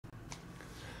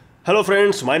Hello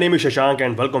friends, my name is Shashank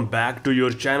and welcome back to your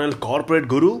channel Corporate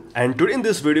Guru. And today in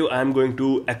this video I am going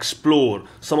to explore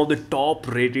some of the top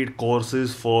rated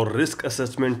courses for risk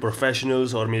assessment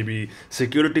professionals or maybe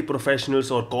security professionals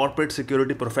or corporate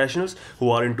security professionals who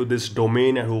are into this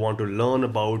domain and who want to learn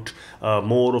about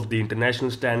more of the international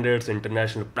standards,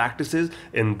 international practices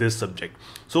in this subject.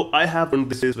 So I have on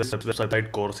this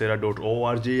website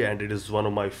Coursera.org and it is one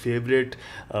of my favorite,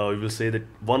 you will say that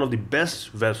one of the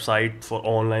best website for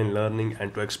online learning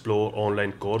and to explore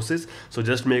online courses. So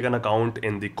just make an account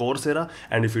in the Coursera,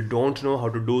 and if you don't know how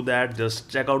to do that, just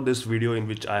check out this video in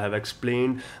which I have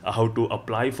explained how to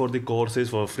apply for the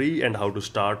courses for free and how to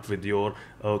start with your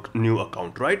new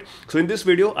account, right? So in this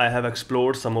video I have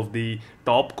explored some of the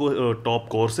top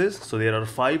courses. So there are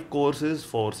 5 courses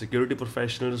for security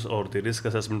professionals or the risk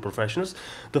assessment professionals.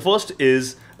 The first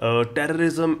is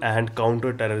terrorism and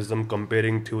counter-terrorism,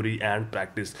 comparing theory and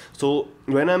practice. So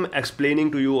when I'm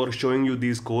explaining to you or showing you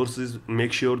these courses,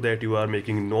 make sure that you are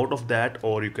making note of that,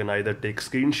 or you can either take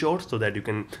screenshots so that you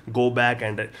can go back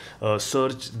and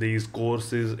search these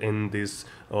courses in this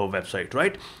website,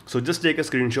 right? So just take a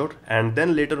screenshot, and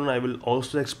then later on I will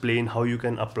also explain how you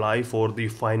can apply for the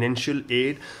financial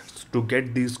aid to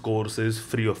get these courses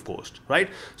free of cost, right?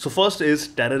 So first is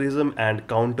terrorism and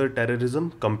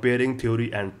counter-terrorism, comparing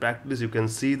theory and practice. You can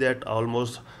see that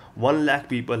almost 1 lakh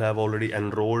people have already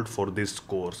enrolled for this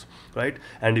course, right?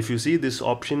 And if you see this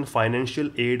option financial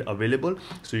aid available,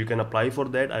 so you can apply for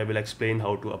that. I will explain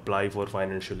how to apply for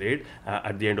financial aid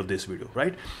at the end of this video,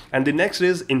 right? And the next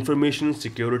is information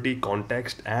security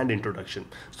context and introduction.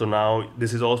 So now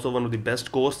this is also one of the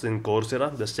best courses in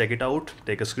Coursera. Just check it out,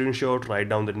 take a screenshot, write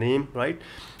down the name, right?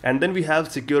 And then we have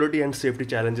security and safety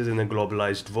challenges in a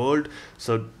globalized world.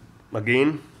 So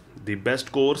again, the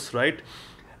best course, right?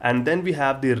 And then we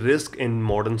have the risk in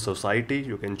modern society.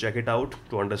 You can check it out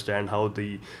to understand how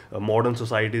the modern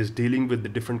society is dealing with the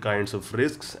different kinds of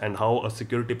risks and how a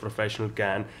security professional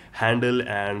can handle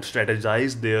and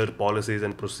strategize their policies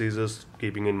and procedures,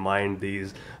 keeping in mind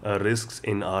these risks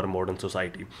in our modern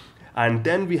society. And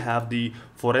then we have the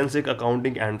forensic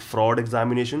accounting and fraud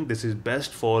examination. This is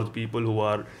best for people who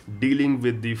are dealing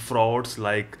with the frauds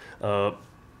like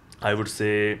I would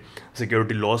say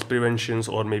security loss preventions,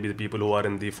 or maybe the people who are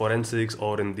in the forensics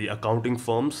or in the accounting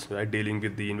firms, right, dealing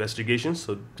with the investigations.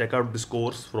 So check out this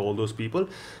course for all those people.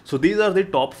 So these are the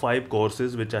top 5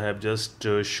 courses which I have just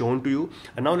shown to you.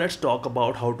 And now let's talk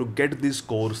about how to get these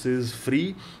courses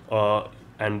free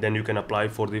and then you can apply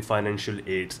for the financial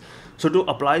aids. So to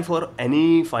apply for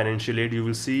any financial aid, you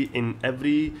will see in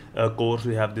every course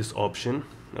we have this option,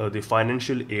 the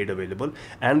financial aid available,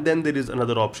 and then there is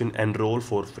another option, enroll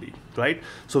for free, right?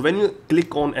 So when you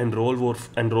click on enroll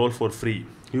for free,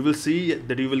 you will see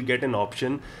that you will get an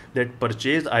option that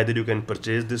purchase. Either you can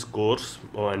purchase this course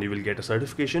and you will get a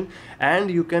certification,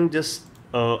 and you can just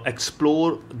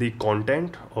explore the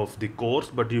content of the course,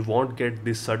 but you won't get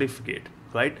this certificate,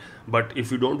 right? But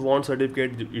if you don't want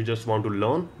certificate, you just want to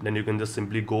learn, then you can just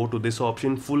simply go to this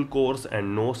option, full course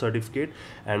and no certificate,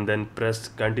 and then press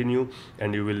continue,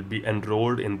 and you will be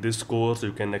enrolled in this course.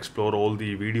 You can explore all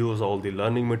the videos, all the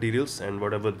learning materials, and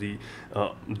whatever the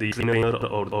trainer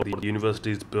or the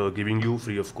university is giving you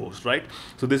free of cost, right?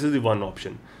 So this is the one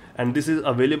option, and this is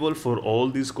available for all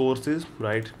these courses,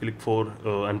 right? Click for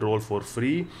enroll for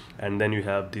free, and then you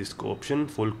have this option,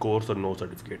 full course or no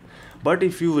certificate. But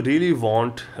if you really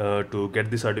want to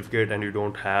get the certificate and you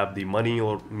don't have the money,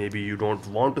 or maybe you don't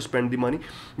want to spend the money,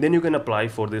 then you can apply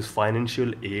for this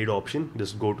financial aid option.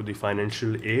 Just go to the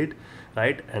financial aid,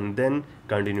 right, and then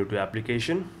continue to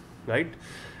application, right?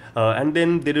 And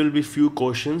then there will be few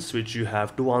questions which you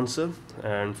have to answer.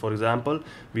 And for example,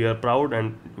 we are proud,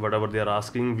 and whatever they are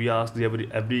asking, we ask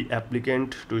every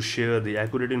applicant to share the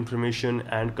accurate information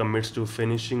and commits to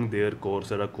finishing their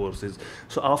Coursera courses.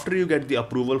 So after you get the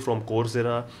approval from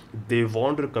Coursera, they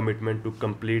want your commitment to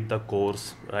complete the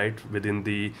course, right, within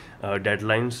the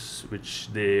deadlines which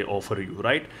they offer you,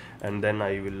 right? And then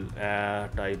I will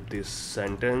type this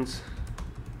sentence,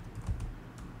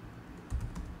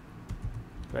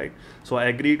 right? So I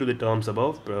agree to the terms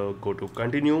above, go to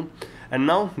continue, and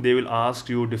now they will ask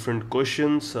you different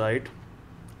questions, right?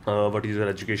 What is your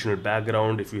educational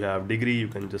background? If you have degree, you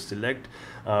can just select.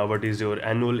 What is your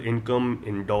annual income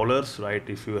in dollars, right?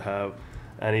 If you have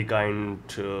any kind,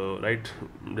 right,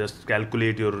 just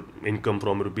calculate your income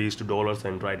from rupees to dollars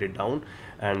and write it down.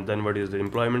 and then what is the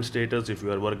employment status, if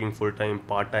you are working full-time,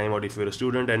 part-time, or if you're a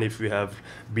student, and if you have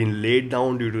been laid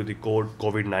down due to the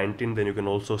COVID-19, then you can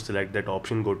also select that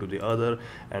option, go to the other,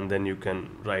 and then you can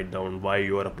write down why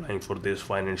you are applying for this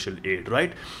financial aid,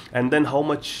 right? And then how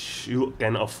much you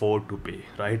can afford to pay,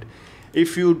 right?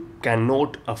 If you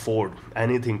cannot afford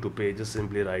anything to pay, just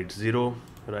simply write 0,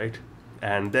 right?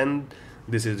 And then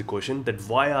this is the question, that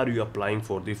why are you applying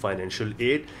for the financial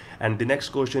aid? And the next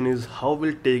question is, how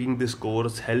will taking this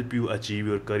course help you achieve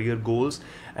your career goals?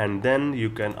 And then you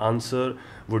can answer,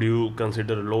 would you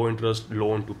consider low interest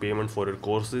loan to payment for your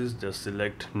courses? Just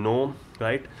select no,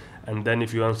 right? And then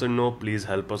if you answer no, please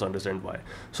help us understand why.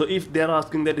 So if they are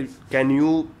asking that, can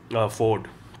you afford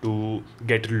to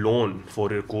get loan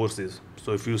for your courses?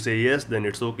 So if you say yes, then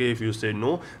it's okay. If you say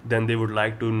no, then they would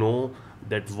like to know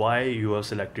that why you have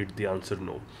selected the answer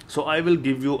no. So I will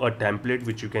give you a template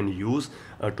which you can use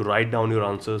to write down your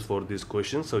answers for these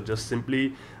questions. So just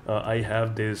simply I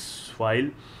have this file,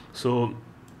 so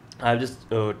I've just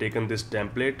taken this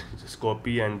template, just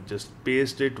copy and just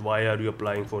paste it, why are you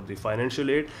applying for the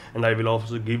financial aid, and I will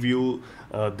also give you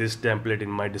this template in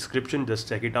my description. Just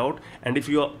check it out, and if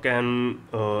you can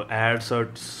add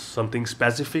something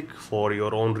specific for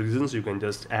your own reasons, you can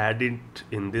just add it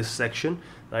in this section,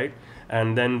 right?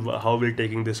 And then how will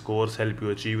taking this course help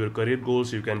you achieve your career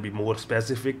goals? You can be more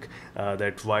specific,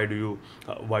 that why do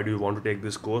you want to take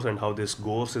this course and how this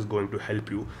course is going to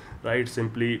help you, right?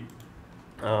 Simply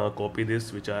copy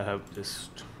this, which I have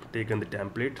just taken the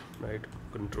template, right?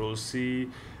 Control C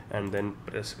and then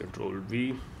press Control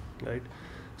V, right?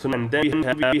 So and then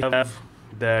we have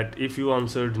that if you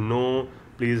answered no,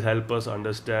 please help us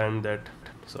understand that,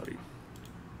 sorry.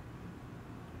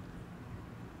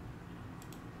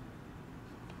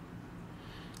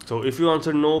 So if you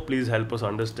answer no, please help us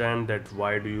understand that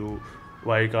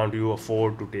why can't you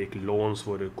afford to take loans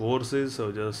for your courses? So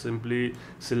just simply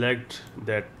select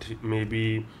that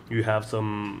maybe you have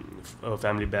some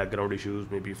family background issues,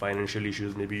 maybe financial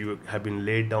issues, maybe you have been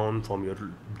laid down from your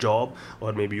job,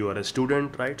 or maybe you are a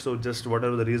student, right? So just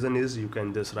whatever the reason is, you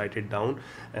can just write it down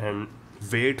and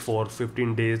wait for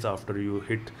 15 days after you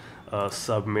hit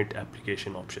submit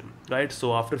application option, right?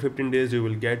 So after 15 days you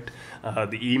will get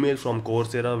the email from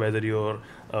Coursera whether your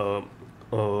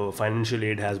financial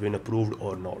aid has been approved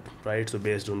or not, right? So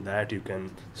based on that you can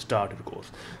start your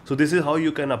course. So this is how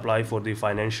you can apply for the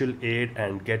financial aid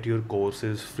and get your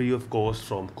courses free of cost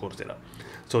from Coursera.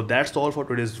 So that's all for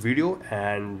today's video,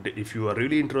 and if you are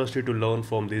really interested to learn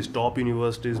from these top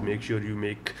universities, make sure you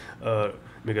make a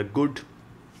good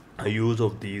use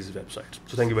of these websites.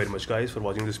 So thank you very much guys for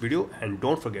watching this video, and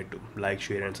don't forget to like,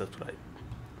 share and subscribe.